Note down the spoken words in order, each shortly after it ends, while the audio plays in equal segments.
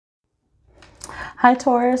Hi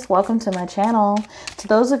Taurus, welcome to my channel. To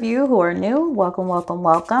those of you who are new, welcome, welcome,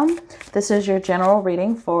 welcome. This is your general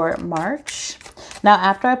reading for March. Now,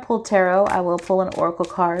 after I pull tarot, I will pull an oracle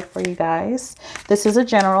card for you guys. This is a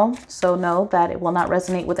general, so know that it will not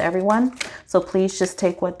resonate with everyone. So please just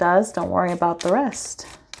take what does. Don't worry about the rest.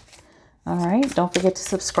 All right, don't forget to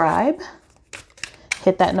subscribe.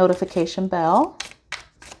 Hit that notification bell.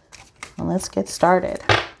 And let's get started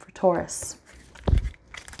for Taurus.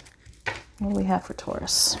 What do we have for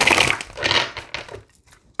Taurus?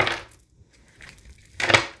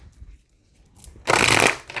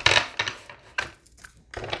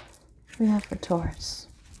 We have for Taurus.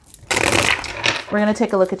 We're going to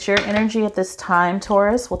take a look at your energy at this time,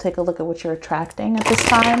 Taurus. We'll take a look at what you're attracting at this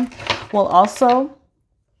time. We'll also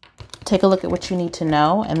take a look at what you need to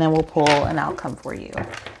know, and then we'll pull an outcome for you.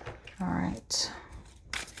 All right.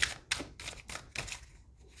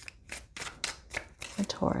 For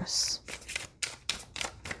Taurus.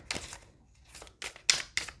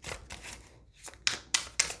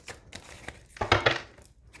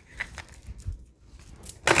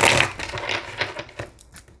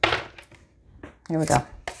 Here we go.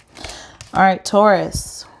 All right,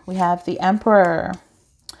 Taurus, we have the Emperor.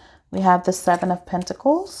 We have the Seven of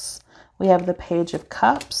Pentacles. We have the Page of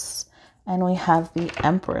Cups. And we have the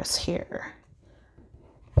Empress here.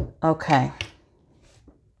 Okay.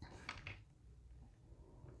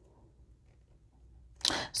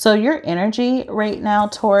 So your energy right now,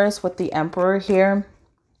 Taurus, with the Emperor here,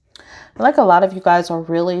 I feel like a lot of you guys are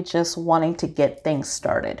really just wanting to get things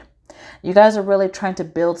started. You guys are really trying to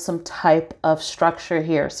build some type of structure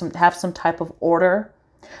here, have some type of order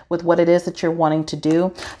with what it is that you're wanting to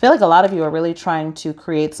do. I feel like a lot of you are really trying to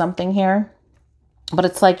create something here, but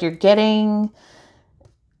it's like you're bringing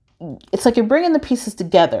the pieces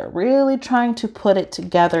together, really trying to put it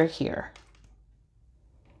together here.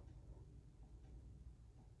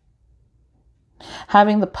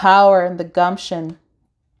 Having the power and the gumption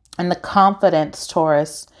and the confidence,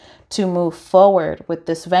 Taurus, to move forward with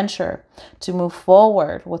this venture, to move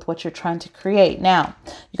forward with what you're trying to create. Now,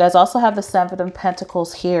 you guys also have the Seven of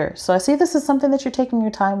Pentacles here. So I see this is something that you're taking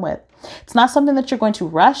your time with. It's not something that you're going to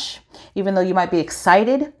rush, even though you might be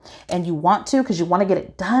excited and you want to because you want to get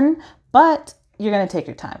it done, but you're going to take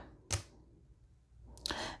your time.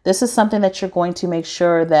 This is something that you're going to make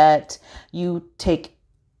sure that you take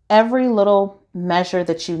every little measure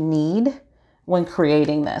that you need when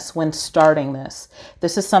creating this, when starting this.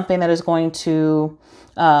 This is something that is going to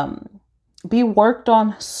be worked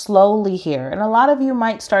on slowly here. And a lot of you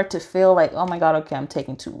might start to feel like, oh my God, okay, I'm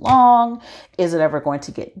taking too long. Is it ever going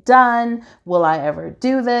to get done? Will I ever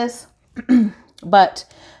do this? But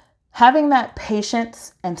having that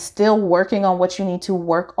patience and still working on what you need to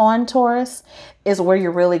work on, Taurus, is where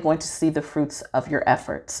you're really going to see the fruits of your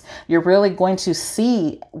efforts. You're really going to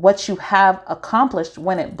see what you have accomplished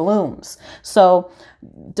when it blooms. So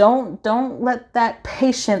don't let that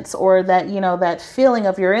patience or that, that feeling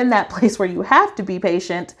of you're in that place where you have to be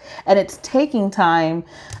patient and it's taking time,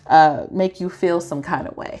 make you feel some kind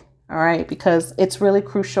of way. All right, because it's really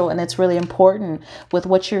crucial and it's really important with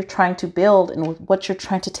what you're trying to build and with what you're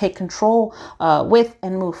trying to take control with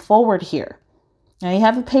and move forward here. Now you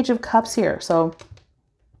have the Page of Cups here. So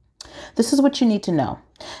this is what you need to know.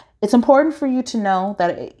 It's important for you to know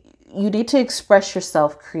that you need to express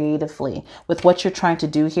yourself creatively with what you're trying to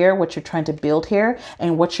do here, what you're trying to build here,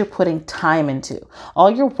 and what you're putting time into.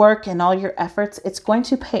 All your work and all your efforts, it's going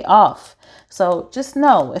to pay off. So just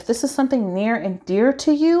know, if this is something near and dear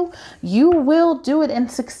to you, you will do it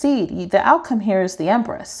and succeed. The outcome here is the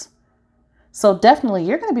Empress. So definitely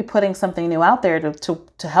you're going to be putting something new out there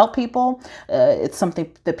to help people. It's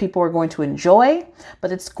something that people are going to enjoy,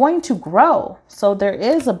 but it's going to grow. So there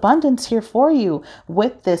is abundance here for you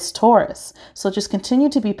with this Taurus. So just continue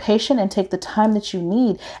to be patient and take the time that you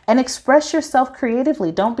need and express yourself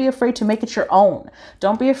creatively. Don't be afraid to make it your own.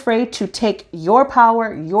 Don't be afraid to take your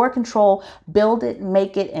power, your control, build it,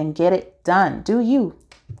 make it, and get it done. Do you.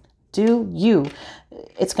 Do you.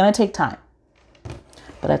 It's going to take time,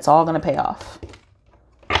 but it's all going to pay off.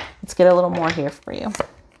 Let's get a little more here for you.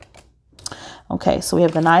 Okay, so we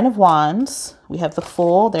have the Nine of Wands. We have the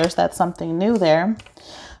Fool. There's that something new there.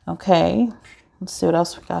 Okay, let's see what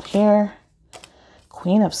else we got here.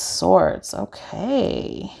 Queen of Swords.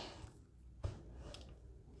 Okay.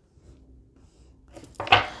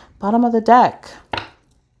 Bottom of the deck.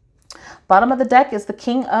 Bottom of the deck is the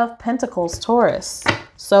King of Pentacles, Taurus.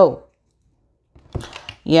 So,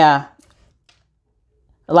 yeah.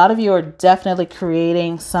 A lot of you are definitely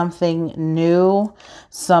creating something new,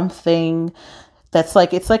 something That's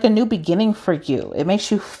like, it's like a new beginning for you. It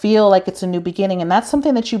makes you feel like it's a new beginning. And that's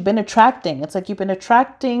something that you've been attracting. It's like you've been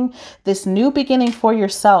attracting this new beginning for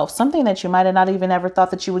yourself, something that you might have not even ever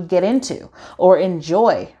thought that you would get into or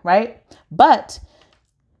enjoy, right? But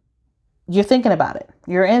you're thinking about it,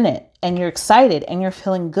 you're in it, and you're excited, and you're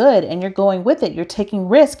feeling good, and you're going with it. You're taking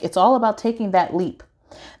risk. It's all about taking that leap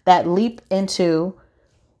into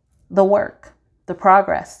the work, the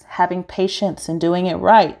progress, having patience and doing it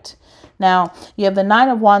right. Now, you have the 9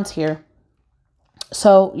 of Wands here.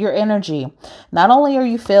 So your energy, not only are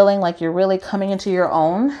you feeling like you're really coming into your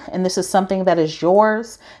own, and this is something that is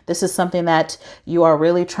yours. This is something that you are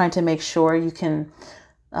really trying to make sure you can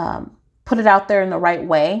put it out there in the right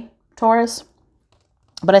way, Taurus.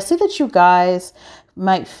 But I see that you guys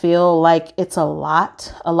might feel like it's a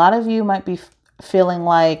lot. A lot of you might be feeling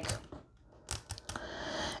like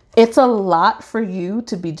it's a lot for you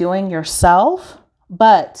to be doing yourself,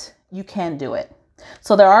 but you can do it.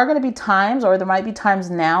 So there are going to be times, or there might be times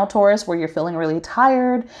now, Taurus, where you're feeling really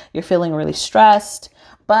tired, you're feeling really stressed,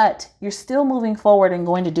 but you're still moving forward and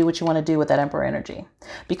going to do what you want to do with that Emperor energy.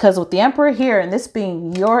 Because with the Emperor here, and this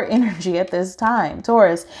being your energy at this time,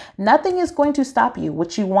 Taurus, nothing is going to stop you.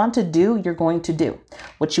 What you want to do, you're going to do.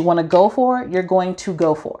 What you want to go for, you're going to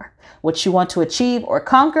go for. What you want to achieve or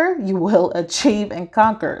conquer, you will achieve and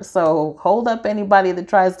conquer. So hold up anybody that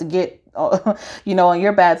tries to get on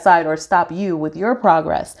your bad side or stop you with your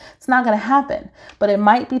progress. It's not going to happen, but it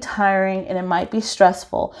might be tiring and it might be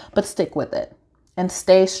stressful, but stick with it and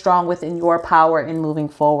stay strong within your power in moving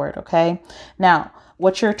forward. Okay. Now,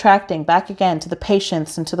 what you're attracting, back again to the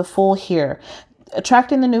patience and to the Fool here,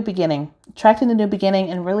 attracting the new beginning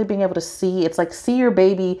and really being able to see, it's like, see your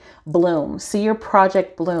baby bloom, see your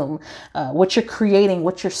project bloom, what you're creating,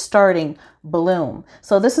 what you're starting bloom.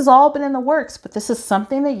 So this has all been in the works, but this is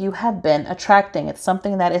something that you have been attracting. It's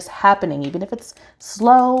something that is happening, even if it's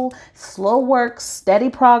slow work, steady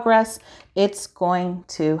progress, it's going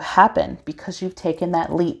to happen because you've taken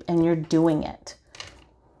that leap and you're doing it.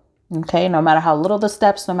 Okay. No matter how little the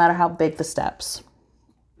steps, no matter how big the steps.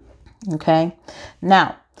 Okay.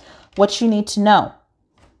 Now, what you need to know.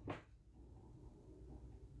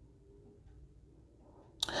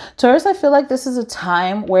 Taurus, I feel like this is a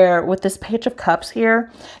time where with this Page of Cups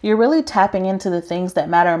here, you're really tapping into the things that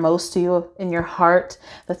matter most to you in your heart,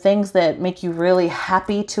 the things that make you really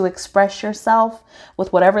happy to express yourself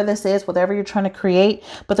with whatever this is, whatever you're trying to create.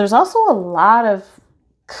 But there's also a lot of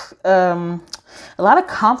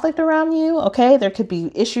conflict around you. Okay. There could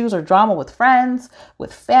be issues or drama with friends,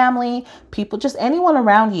 with family, people, just anyone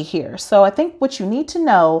around you here. So I think what you need to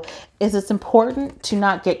know is it's important to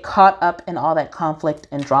not get caught up in all that conflict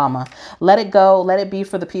and drama. Let it go. Let it be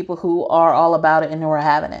for the people who are all about it and who are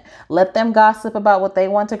having it. Let them gossip about what they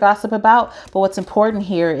want to gossip about. But what's important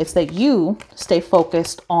here is that you stay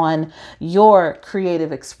focused on your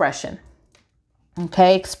creative expression.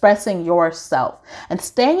 Okay, expressing yourself and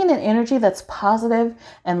staying in an energy that's positive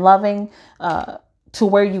and loving, to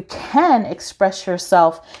where you can express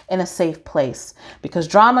yourself in a safe place, because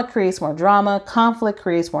drama creates more drama, conflict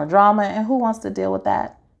creates more drama. And who wants to deal with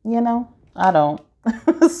that? I don't.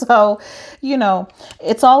 So,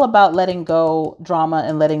 it's all about letting go drama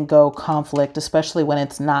and letting go conflict, especially when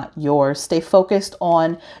it's not yours. Stay focused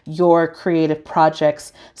on your creative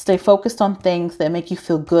projects. Stay focused on things that make you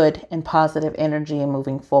feel good and positive energy and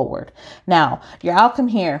moving forward. Now, your outcome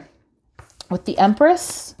here with the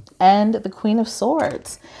Empress and the Queen of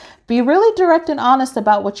Swords. Be really direct and honest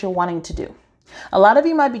about what you're wanting to do. A lot of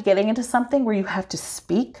you might be getting into something where you have to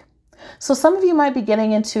speak. So some of you might be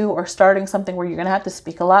getting into or starting something where you're going to have to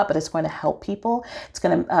speak a lot, but it's going to help people. It's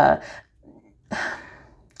going to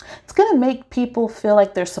make people feel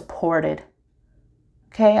like they're supported.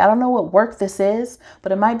 Okay. I don't know what work this is,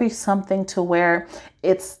 but it might be something to where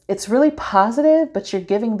it's really positive, but you're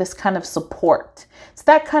giving this kind of support. It's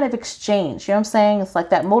that kind of exchange. You know what I'm saying? It's like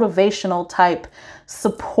that motivational type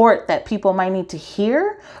support that people might need to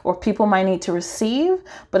hear or people might need to receive.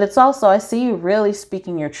 But it's also, I see you really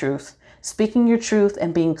speaking your truth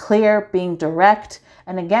and being clear, being direct.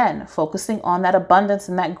 And again, focusing on that abundance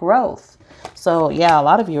and that growth. So yeah, a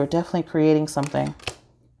lot of you are definitely creating something.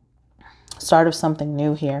 Start of something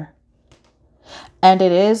new here. And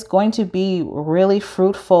it is going to be really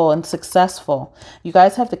fruitful and successful. You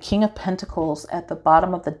guys have the King of Pentacles at the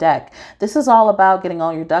bottom of the deck. This is all about getting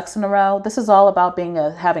all your ducks in a row. This is all about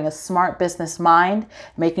having a smart business mind,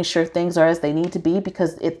 making sure things are as they need to be,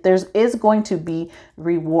 because there is going to be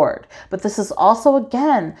reward. But this is also,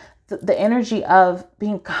 again, the energy of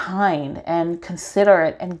being kind and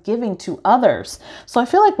considerate and giving to others. So I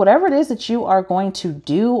feel like whatever it is that you are going to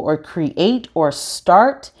do or create or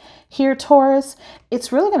start, here, Taurus,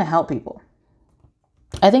 it's really going to help people.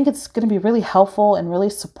 I think it's going to be really helpful and really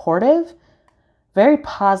supportive, very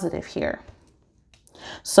positive here.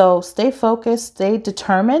 So stay focused, stay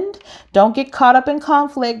determined. Don't get caught up in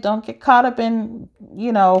conflict. Don't get caught up in,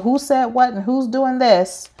 you know, who said what and who's doing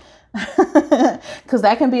this, because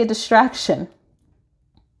that can be a distraction.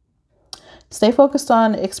 Stay focused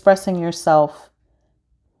on expressing yourself.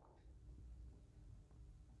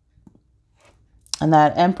 And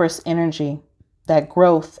that Empress energy, that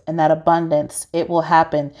growth and that abundance, it will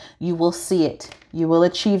happen. You will see it. You will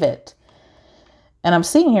achieve it. And I'm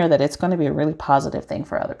seeing here that it's going to be a really positive thing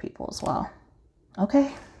for other people as well.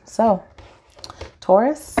 Okay, so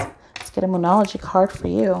Taurus, let's get a Moonology card for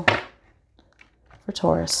you. For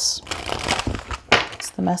Taurus.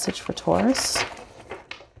 What's the message for Taurus?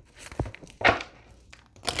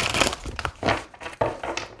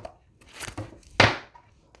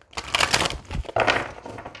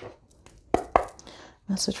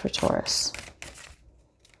 Message for Taurus.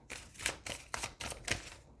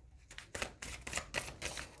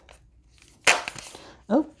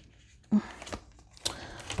 Oh.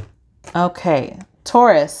 Okay.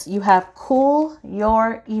 Taurus, you have cool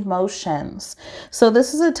your emotions. So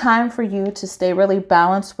this is a time for you to stay really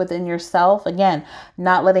balanced within yourself. Again,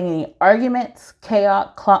 not letting any arguments,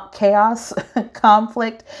 chaos,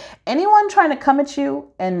 conflict, anyone trying to come at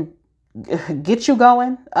you and get you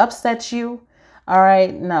going, upset you. All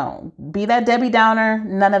right. No, be that Debbie Downer.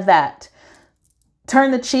 None of that.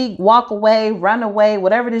 Turn the cheek, walk away, run away,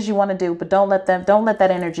 whatever it is you want to do. But don't let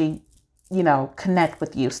that energy, you know, connect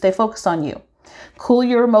with you. Stay focused on you. Cool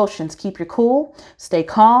your emotions. Keep your cool. Stay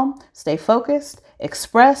calm. Stay focused.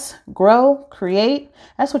 Express, grow, create.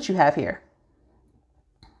 That's what you have here.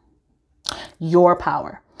 Your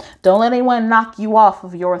power. Don't let anyone knock you off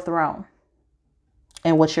of your throne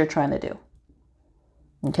and what you're trying to do.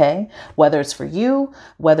 Okay, whether it's for you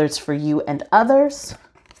and others,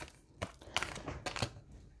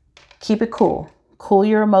 keep it cool. Cool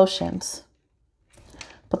your emotions.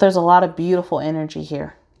 But there's a lot of beautiful energy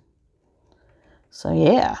here. So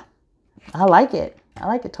yeah, I like it. I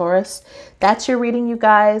like it, Taurus. That's your reading, you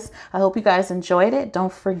guys. I hope you guys enjoyed it.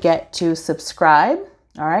 Don't forget to subscribe.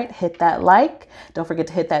 All right, hit that like. Don't forget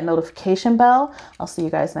to hit that notification bell. I'll see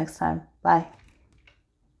you guys next time. Bye.